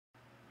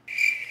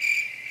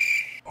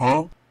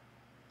Huh?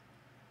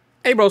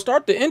 Hey, bro,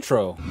 start the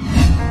intro.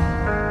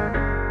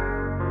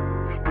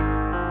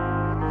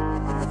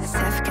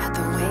 Seth got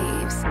the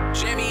waves.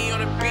 Jimmy on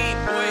the beat,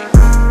 boy.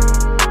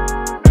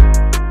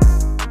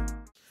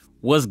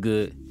 What's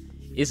good?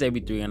 It's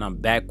AB3 and I'm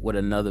back with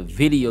another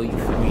video, you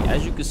feel me?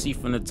 As you can see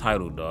from the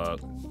title,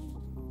 dog,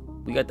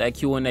 we got that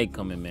Q&A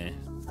coming, man.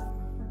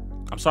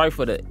 I'm sorry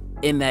for the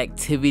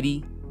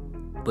inactivity,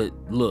 but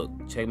look,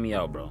 check me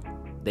out, bro.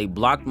 They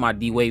blocked my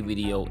D-Wade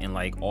video in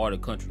like all the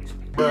countries.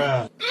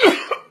 Bruh.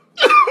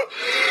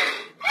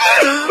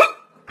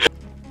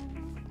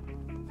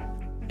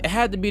 It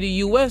had to be the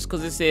US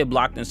because it said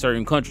blocked in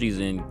certain countries,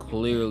 and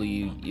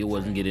clearly it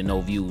wasn't getting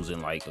no views in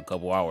like a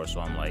couple hours.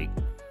 So I'm like,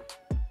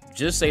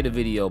 just say the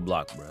video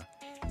blocked, bro.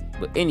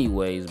 But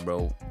anyways,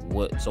 bro,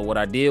 what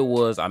I did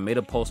was I made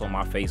a post on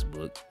my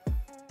Facebook,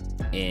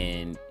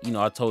 and you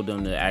know, I told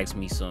them to ask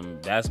me some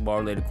basketball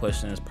related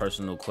questions,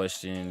 personal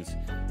questions,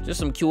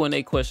 just some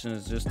Q&A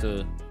questions, just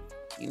to,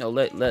 you know,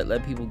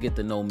 let people get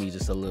to know me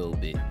just a little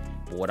bit.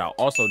 But what I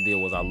also did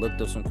was I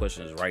looked up some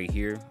questions right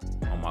here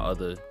on my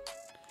other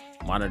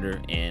monitor,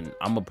 and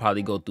I'm gonna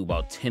probably go through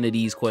about 10 of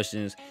these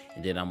questions,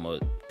 and then I'm gonna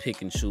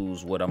pick and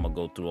choose what I'm gonna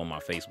go through on my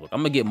Facebook. I'm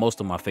gonna get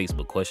most of my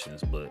Facebook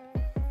questions, but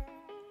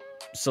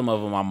some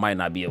of them I might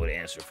not be able to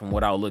answer. From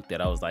what I looked at,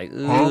 I was like,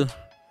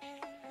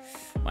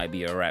 might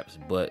be a wraps.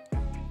 But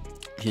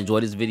if you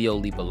enjoyed this video,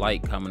 leave a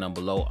like, comment down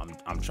below.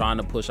 I'm trying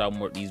to push out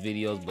more of these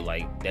videos, but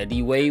like that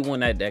D-Wade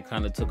one, that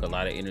kind of took a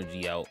lot of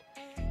energy out,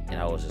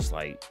 and I was just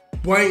like,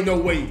 Boy, ain't no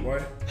way,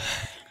 boy.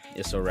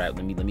 It's a wrap.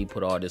 Let me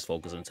put all this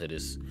focus into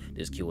this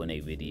Q&A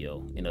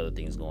video and other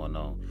things going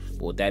on.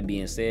 But with that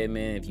being said,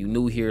 man, if you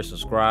new here,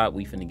 subscribe.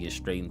 We finna get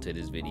straight into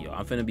this video.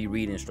 I'm finna be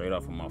reading straight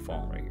off of my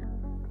phone right here.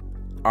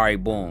 All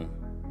right, boom,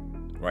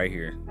 right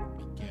here.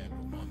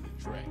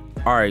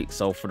 All right,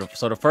 so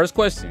the first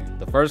question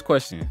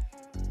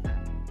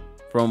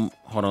from,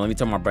 hold on, let me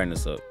turn my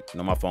brightness up. You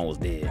know, my phone was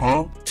dead.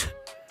 Huh?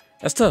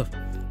 That's tough.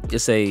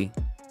 It's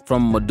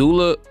from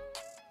Medulla.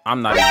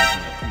 I'm not even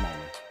gonna, come on, man.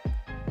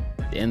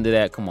 The end of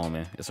that, come on,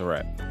 man. It's a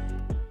wrap.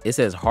 It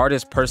says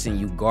hardest person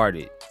you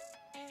guarded.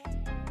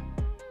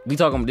 We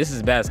talking, this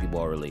is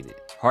basketball related.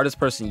 Hardest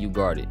person you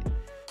guarded.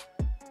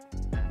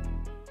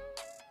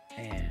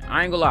 Man,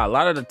 I ain't gonna lie. A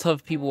lot of the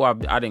tough people I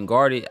didn't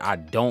guard it. I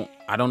don't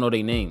know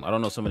their name. I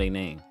don't know some of their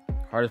name.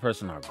 Hardest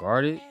person I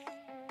guarded.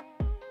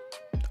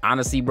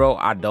 Honestly, bro,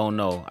 I don't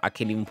know. I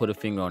can't even put a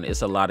finger on it.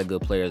 It's a lot of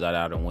good players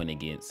I done win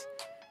against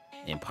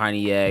in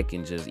Pontiac,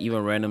 and just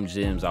even random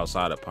gyms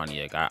outside of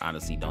Pontiac. I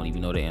honestly don't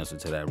even know the answer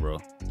to that, bro.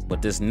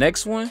 But this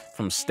next one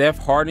from Steph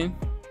Harden,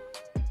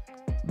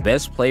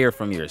 best player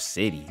from your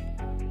city.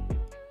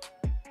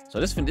 So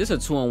this is a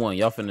 2-on-1.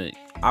 Y'all finna,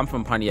 I'm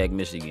from Pontiac,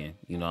 Michigan.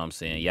 You know what I'm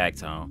saying?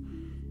 Yaktown.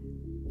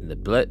 And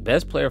the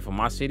best player from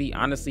my city,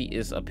 honestly,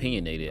 is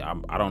opinionated.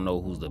 I don't know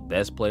who's the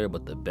best player,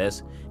 but the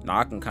best. Now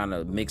I can kind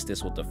of mix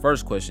this with the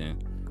first question.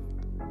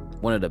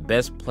 One of the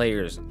best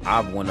players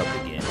I've went up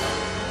against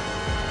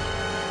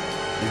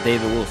is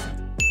David Wilson.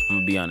 I'm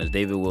gonna be honest,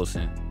 David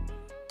Wilson.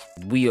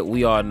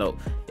 We all know.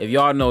 If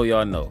y'all know,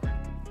 y'all know.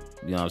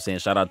 You know what I'm saying?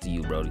 Shout out to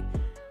you, Brody.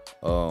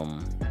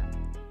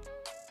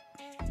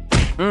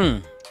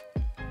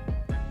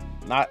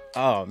 Not,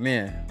 oh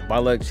man, my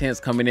luck Chance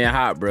coming in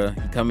hot, bro.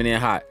 He coming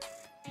in hot.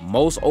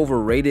 Most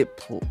overrated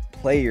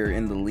player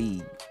in the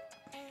league.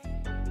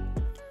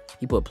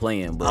 He put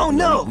playing, but oh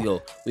no,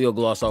 we go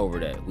gloss over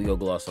that. We go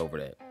gloss over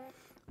that.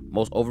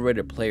 Most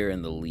overrated player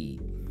in the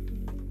league.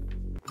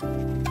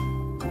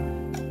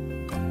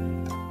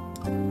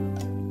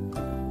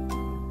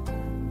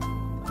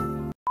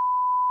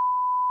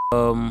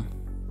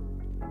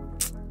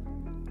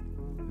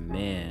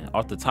 Man,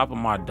 off the top of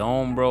my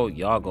dome, bro,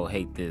 y'all go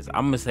hate this.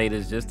 I'm gonna say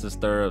this just to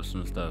stir up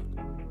some stuff.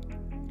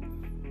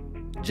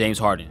 James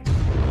Harden.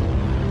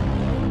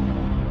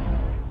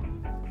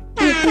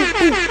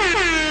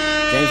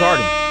 James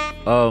Harden.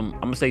 I'm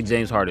gonna say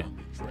James Harden.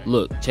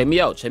 Look, check me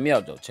out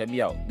though. Check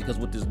me out. Because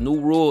with this new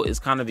rule, it's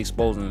kind of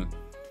exposing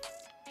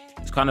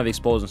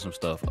some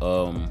stuff.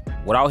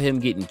 Without him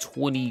getting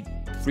 20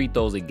 free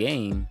throws a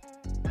game,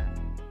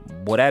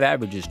 boy, that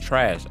average is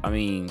trash. I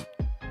mean,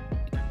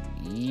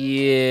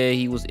 yeah,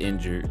 he was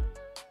injured.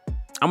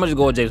 I'm gonna just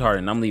go with James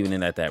Harden. I'm leaving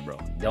it at that, bro.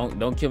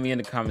 Don't kill me in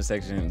the comment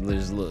section.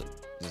 Just look.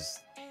 Just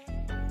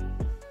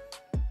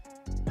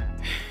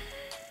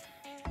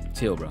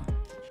chill, bro.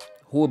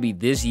 Who will be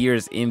this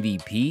year's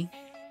MVP?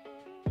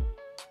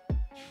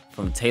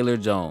 From Taylor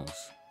Jones,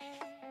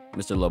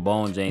 Mr.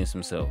 LeBron James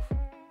himself.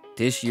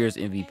 This year's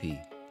MVP.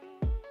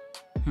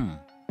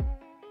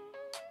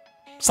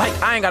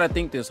 Psych, I ain't gotta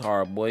think this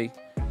hard, boy.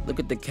 Look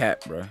at the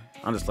cap, bro.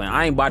 I'm just playing.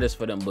 I ain't buy this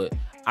for them, but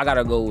I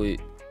gotta go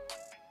with,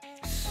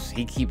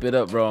 he keep it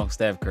up, bro.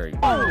 Steph Curry. He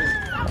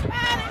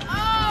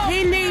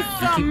needs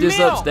some Keep this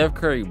up, Steph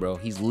Curry, bro.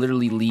 He's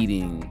literally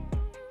leading.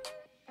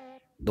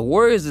 The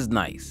Warriors is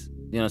nice.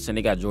 You know what I'm saying?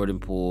 They got Jordan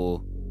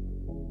Poole.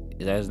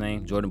 Is that his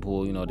name? Jordan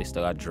Poole. You know, they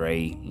still got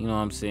Dre. You know what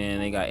I'm saying?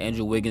 They got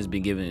Andrew Wiggins. He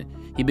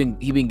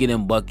been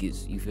getting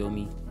buckets. You feel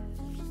me?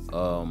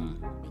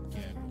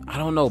 I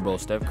don't know, bro.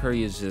 Steph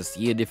Curry is just,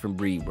 he a different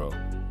breed, bro.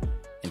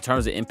 In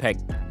terms of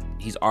impact,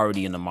 he's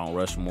already in the Mount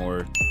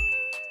Rushmore.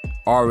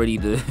 He already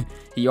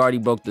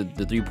broke the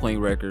 3-point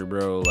record,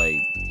 bro. Like,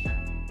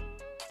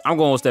 I'm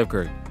going with Steph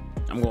Curry.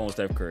 From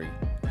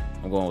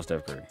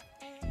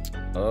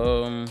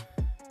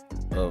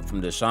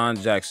Deshaun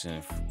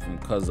Jackson from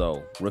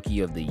Cuzzo,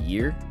 Rookie of the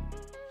Year.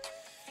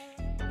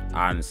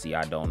 Honestly,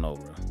 I don't know,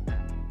 bro.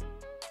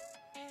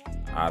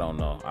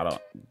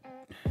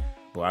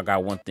 But I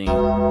got one thing.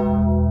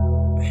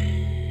 I'm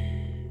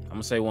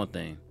gonna say one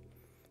thing.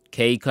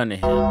 Cade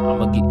Cunningham.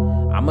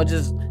 I'm gonna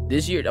just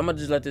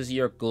let this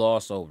year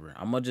gloss over.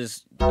 I'm gonna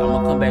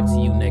come back to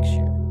you next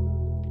year.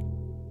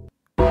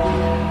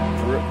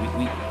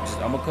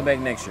 I'm gonna come back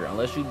next year.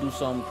 Unless you do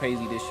something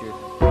crazy this year,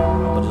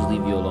 I'm gonna just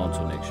leave you alone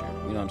till next year.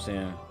 You know what I'm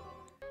saying?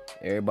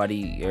 Everybody,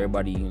 you know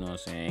what I'm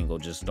saying, ain't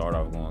gonna just start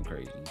off going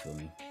crazy. You feel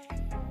me?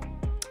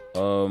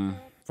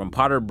 From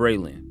Potter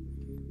Braylon,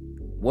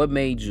 what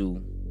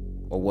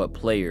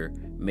player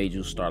made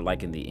you start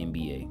liking the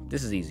NBA?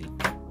 This is easy.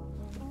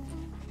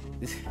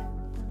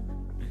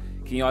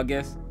 Can y'all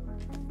guess?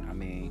 I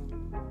mean,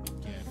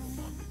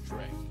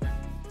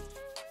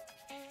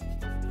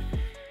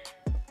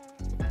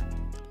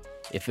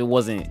 if it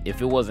wasn't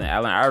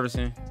Allen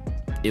Iverson,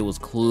 it was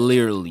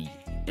clearly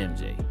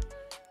MJ.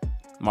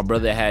 My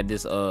brother had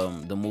this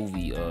the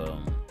movie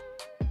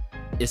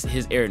it's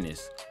His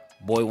Airness.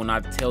 Boy, when I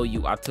tell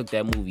you I took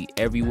that movie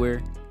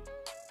everywhere.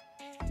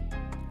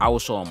 I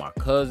was showing my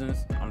cousins.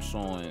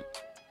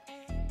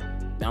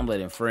 I'm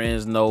letting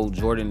friends know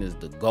Jordan is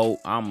the GOAT.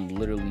 I'm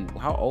literally,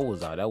 how old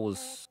was I? That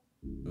was,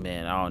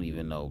 man, I don't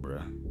even know, bro.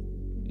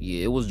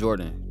 Yeah, it was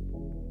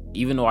Jordan.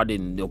 Even though I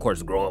didn't, of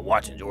course, grow up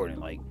watching Jordan.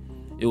 Like,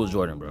 it was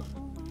Jordan, bro.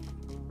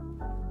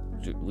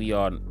 We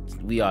all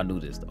knew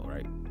this though,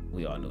 right?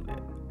 We all knew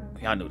that.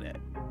 Y'all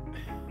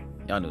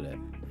knew that.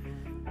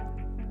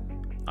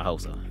 I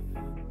hope so.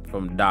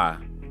 From Da,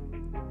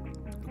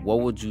 what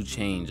would you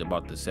change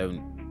about the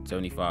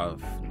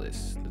 75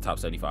 list, the top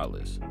 75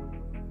 list?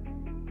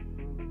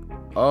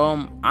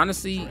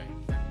 Honestly,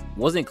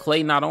 wasn't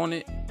Clay not on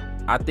it?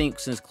 I think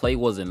since Clay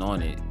wasn't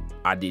on it,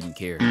 I didn't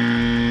care.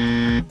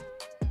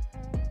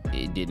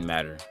 It didn't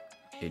matter.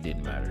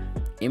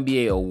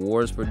 NBA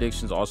awards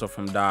predictions, also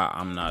from Da.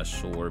 I'm not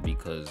sure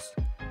because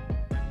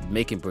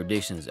making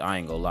predictions, I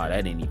ain't gonna lie,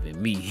 that ain't even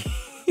me.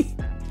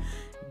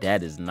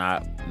 That is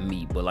not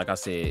me. But like I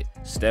said,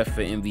 Steph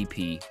for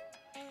MVP.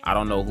 I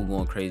don't know who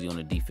going crazy on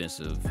the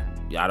defensive.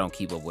 I don't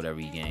keep up with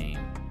every game,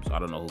 so I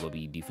don't know who gonna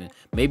be defense.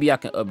 Maybe I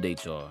can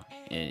update y'all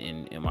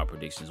in my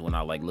predictions when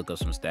I like look up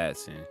some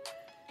stats. And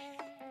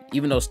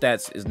even though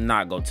stats is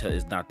not gonna tell,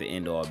 it's not the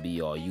end all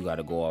be all. You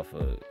gotta go off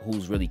of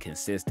who's really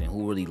consistent,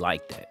 who really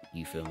like that.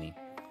 You feel me?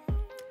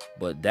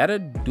 But that'll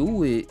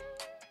do it.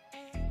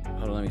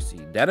 Hold on, let me see.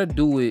 That'll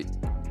do it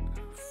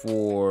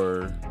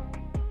for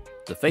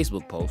the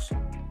Facebook post.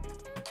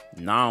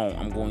 Now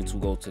I'm going to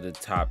go to the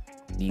top,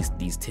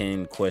 these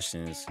 10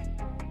 questions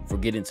for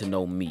getting to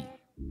know me.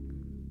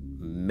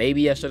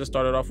 Maybe I should have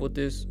started off with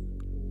this,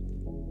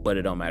 but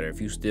it don't matter. If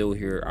you still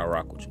here, I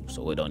rock with you,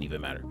 so it don't even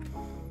matter.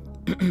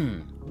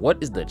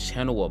 What is the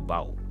channel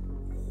about?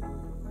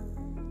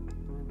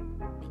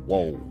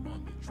 Whoa.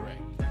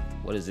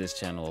 What is this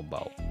channel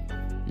about?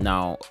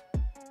 Now,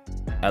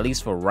 at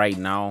least for right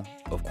now,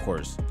 of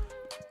course,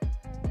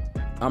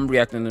 I'm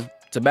reacting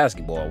to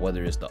basketball,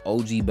 whether it's the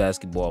OG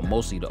basketball,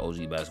 mostly the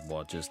OG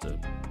basketball, just to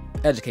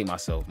educate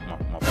myself.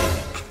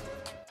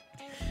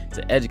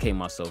 To educate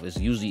myself, it's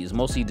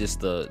mostly just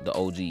the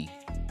OG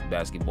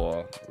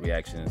basketball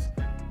reactions.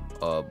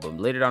 But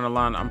later down the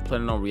line, I'm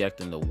planning on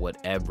reacting to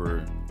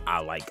whatever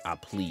I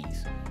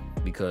please.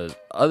 Because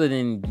other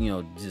than,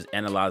 just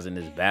analyzing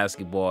this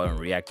basketball and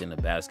reacting to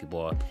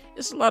basketball,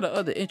 it's a lot of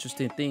other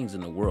interesting things in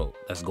the world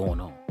that's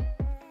going on.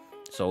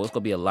 So it's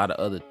gonna be a lot of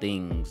other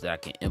things that I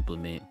can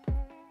implement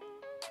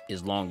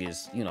as long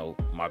as,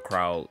 my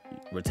crowd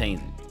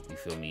retains it. You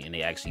feel me? And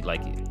they actually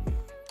like it.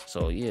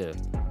 So yeah,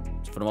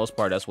 for the most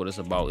part, that's what it's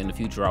about. In the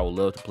future, I would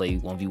love to play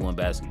 1v1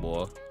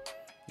 basketball.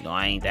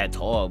 I ain't that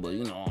tall, but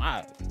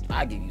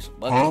I give you some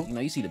buckets.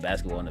 You see the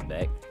basketball in the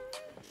back.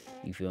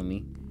 You feel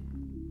me?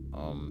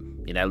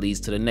 And that leads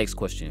to the next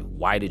question.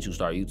 Why did you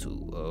start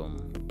YouTube?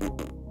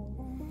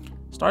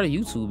 Started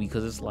YouTube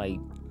because it's like,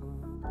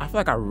 I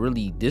feel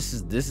like this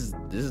is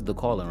the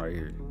calling right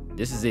here.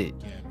 This is it.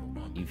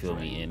 You feel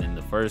me? And in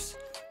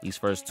these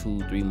first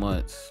 2-3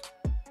 months,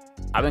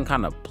 I've been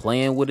kind of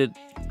playing with it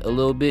a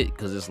little bit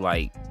because it's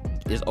like,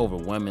 it's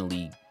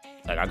overwhelmingly,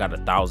 like I got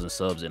 1,000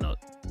 subs in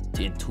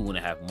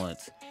 2.5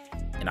 months,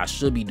 and I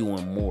should be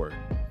doing more.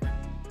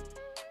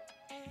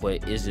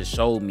 But it just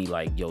showed me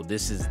like, yo,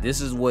 this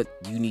is what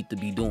you need to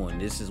be doing.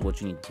 This is what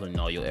you need to put in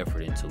all your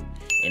effort into.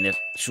 And if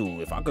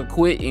I could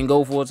quit and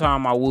go full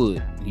time, I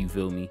would. You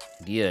feel me?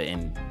 Yeah.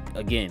 And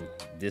again,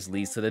 this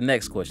leads to the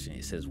next question.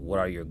 It says, what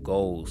are your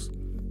goals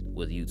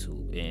with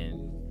YouTube? And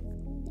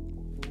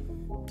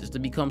just to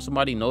become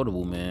somebody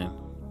notable, man.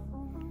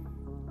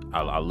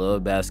 I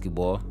love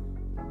basketball.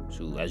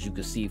 So as you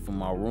can see from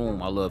my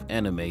room, I love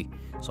anime,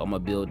 so I'm gonna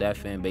build that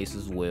fan base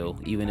as well.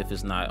 Even if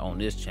it's not on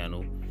this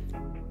channel,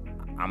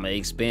 I'm gonna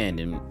expand.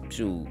 And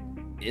shoot,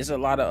 it's a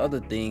lot of other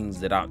things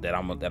that I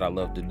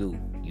love to do.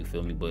 You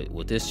feel me? But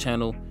with this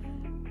channel,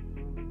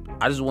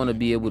 I just want to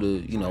be able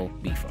to,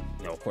 be,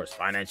 of course,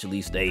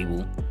 financially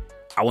stable.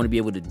 I want to be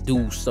able to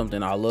do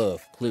something I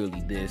love.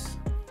 Clearly, this.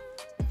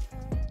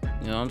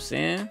 You know what I'm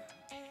saying?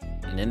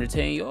 And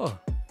entertain y'all.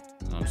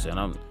 You know what I'm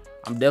saying?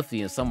 I'm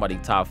definitely in somebody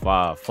top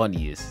 5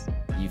 funniest.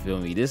 You feel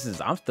me?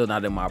 I'm still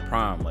not in my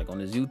prime. Like on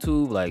this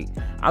YouTube, like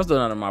I'm still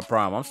not in my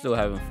prime. I'm still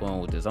having fun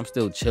with this. I'm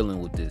still chilling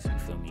with this. You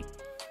feel me?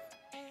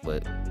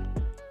 But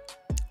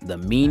the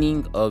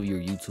meaning of your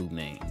YouTube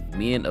name,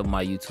 meaning of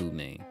my YouTube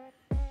name,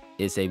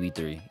 it's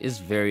AB3. It's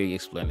very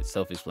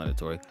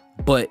self-explanatory.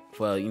 But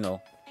for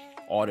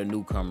all the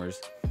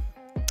newcomers,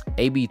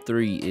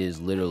 AB3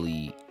 is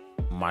literally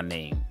my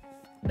name.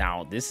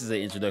 Now, this is an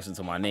introduction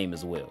to my name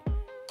as well.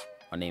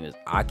 My name is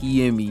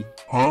Akiemi.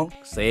 Huh?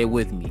 Say it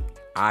with me.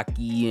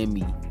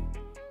 Akiemi.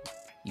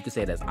 You can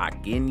say that's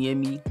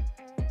Akiemi.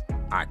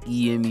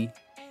 Akiemi.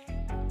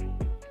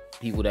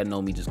 People that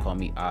know me just call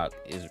me Ak.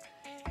 Is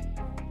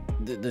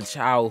the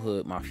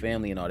childhood, my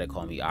family and all that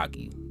call me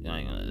Aki.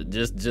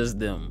 Just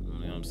them. You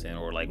know what I'm saying?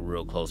 Or like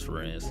real close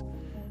friends.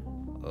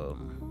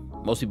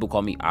 Most people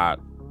call me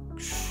Ak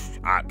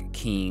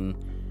King.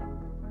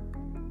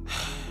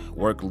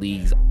 Work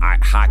leagues,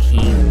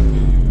 Hakeem.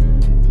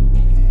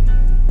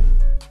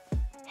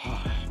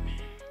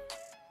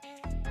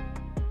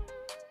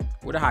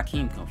 Where did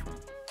Hakeem come from?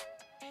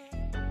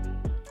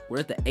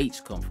 Where did the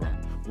H come from?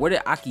 Where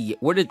did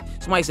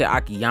somebody say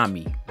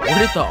Akiyami? Where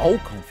did the O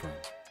come from?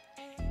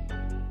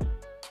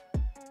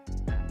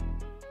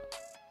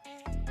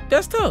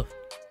 That's tough.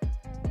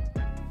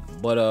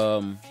 But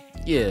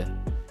yeah.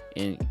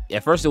 And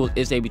at first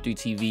it's AB3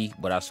 TV,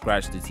 but I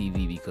scratched the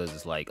TV because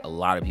it's like a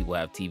lot of people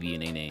have TV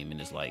in their name,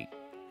 and it's like,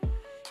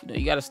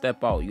 you gotta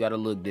step out, you gotta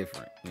look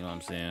different. You know what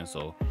I'm saying?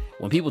 So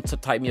when people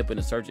type me up in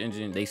the search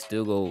engine, they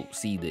still go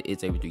see the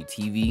It's AB3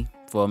 TV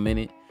for a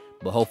minute,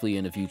 but hopefully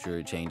in the future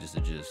it changes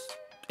to just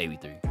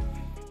AB3.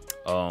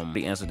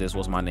 The answer to this,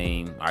 what's my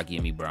name?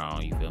 Akiemi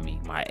Brown. You feel me?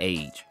 My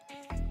age.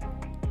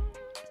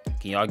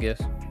 Can y'all guess?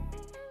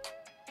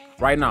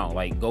 Right now,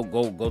 like go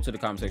to the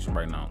comment section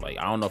right now. Like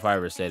I don't know if I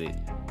ever said it.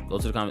 Go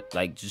to the comment,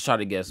 like just try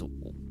to guess. You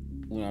know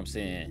what I'm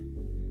saying?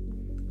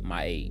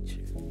 My age.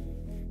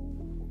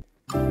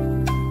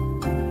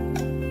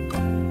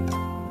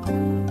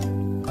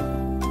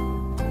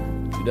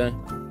 You done?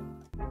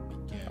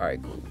 All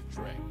right, cool.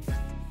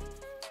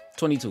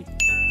 22.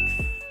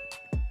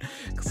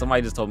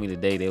 Somebody just told me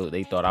today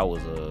they thought I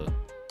was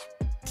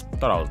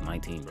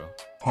 19, bro.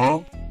 Huh?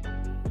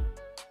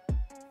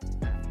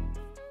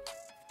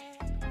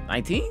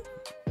 19?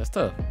 That's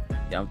tough.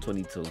 Yeah, I'm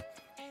 22.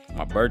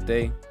 My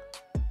birthday,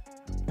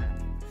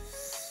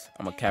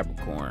 I'm a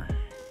Capricorn.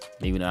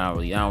 Even though I don't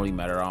really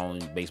matter. I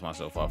don't base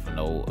myself off of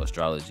no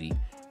astrology.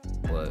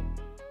 But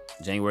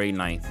January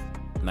 9th,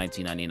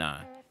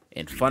 1999.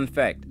 And fun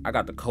fact, I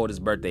got the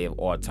coldest birthday of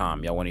all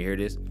time. Y'all want to hear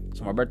this?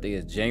 So my birthday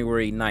is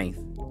January 9th,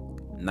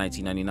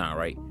 1999,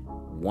 right?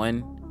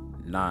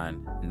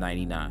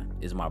 1999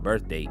 is my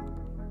birthday,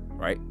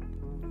 right?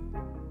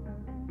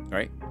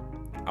 Right?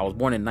 I was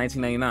born in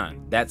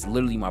 1999. That's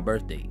literally my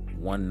birthday.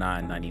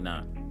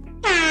 1999.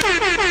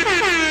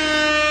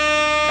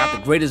 Got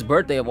the greatest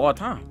birthday of all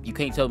time. You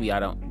can't tell me I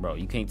don't, bro.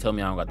 You can't tell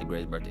me I don't got the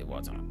greatest birthday of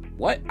all time.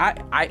 What?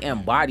 I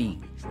embody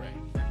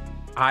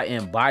the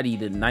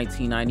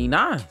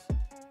 1999.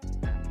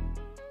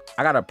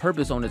 I got a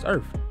purpose on this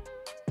earth.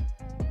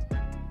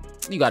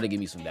 You got to give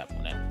me some dap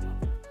on that.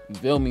 You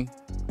feel me?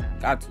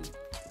 Got to,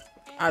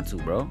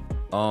 bro.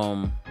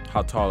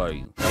 How tall are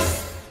you?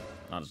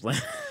 I'm just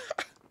like,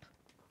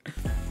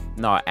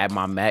 no, at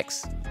my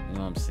max. You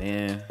know what I'm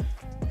saying?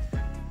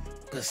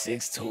 Good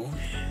 6'2". You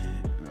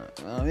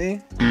know what I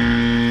mean? No,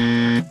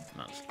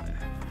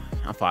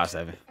 I'm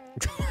 5'7".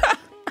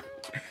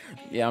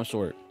 Yeah, I'm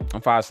short.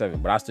 I'm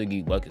 5'7", but I still give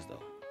you buckets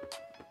though.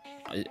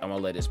 I'm gonna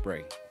let it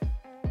spray.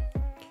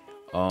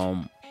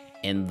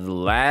 And the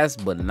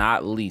last but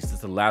not least, this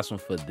is the last one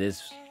for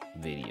this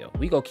video.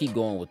 We gonna keep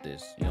going with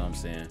this. You know what I'm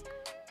saying?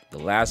 The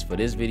last for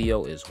this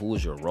video is, who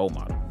is your role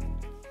model?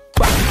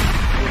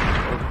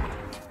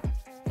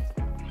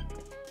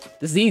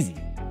 This is easy.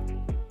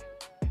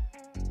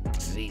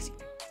 This is easy.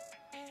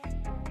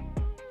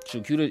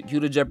 Should cue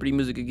the Jeopardy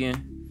music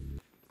again.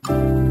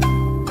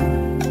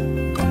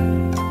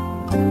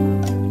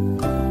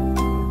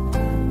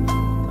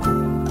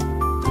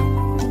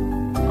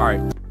 All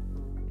right,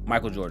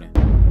 Michael Jordan.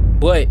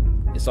 But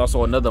it's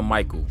also another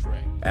Michael.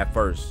 At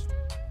first,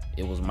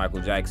 it was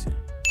Michael Jackson.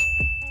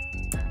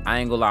 I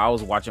ain't gonna lie, I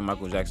was watching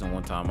Michael Jackson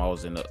one time. I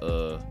was in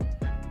the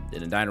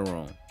dining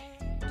room,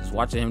 just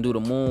watching him do the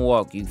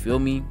moonwalk. You feel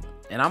me?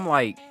 And I'm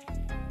like,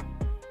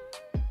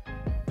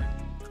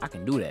 I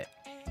can do that.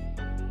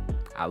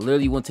 I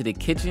literally went to the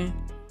kitchen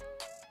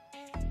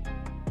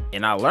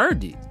and I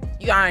learned it.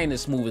 Yeah, I ain't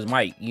as smooth as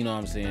Mike. You know what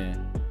I'm saying?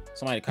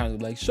 Somebody kind of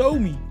be like, show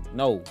me.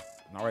 No,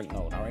 not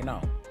right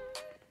now.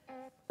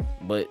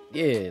 But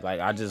yeah, like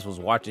I just was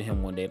watching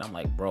him one day and I'm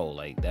like, bro,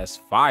 like that's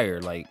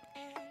fire. Like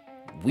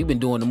we've been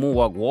doing the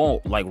moonwalk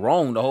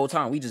wrong the whole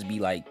time. We just be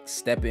like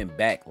stepping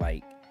back,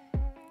 like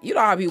you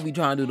know how people be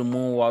trying to do the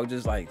moonwalk,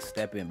 just like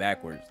stepping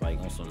backwards, like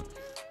on some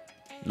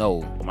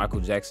Michael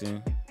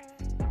Jackson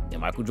and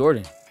Michael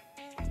Jordan.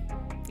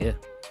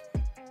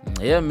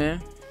 Yeah,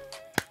 man.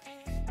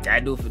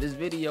 Gotta do it for this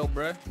video,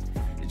 bruh.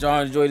 Did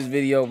y'all enjoy this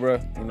video,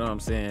 bruh? You know what I'm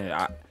saying?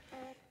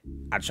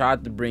 I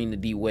tried to bring the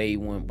D-Wade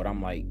one, but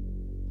I'm like,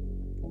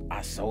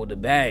 I sold the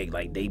bag.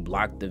 Like they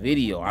blocked the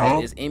video.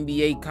 It's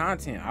NBA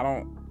content. I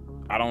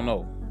don't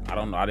know.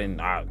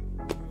 I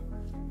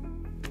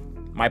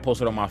might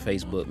post it on my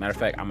Facebook. Matter of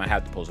fact, I might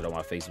have to post it on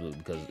my Facebook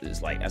because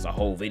it's like that's a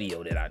whole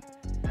video that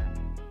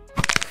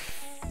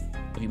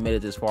if you made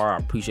it this far, I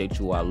appreciate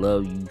you. I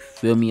love you.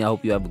 Feel me? I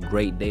hope you have a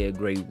great day, a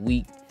great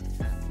week.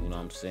 You know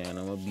what I'm saying?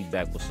 I'm gonna be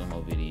back with some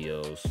more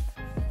videos.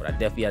 But I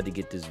definitely had to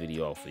get this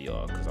video off for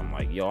y'all because I'm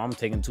like, yo, I'm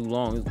taking too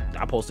long.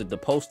 I posted the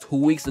post 2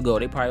 weeks ago.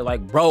 They probably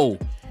like, bro,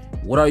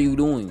 what are you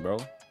doing, bro?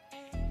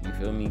 You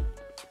feel me?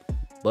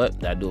 But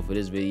that'll do it for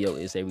this video.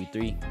 It's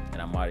AB3,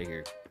 and I'm out of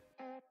here.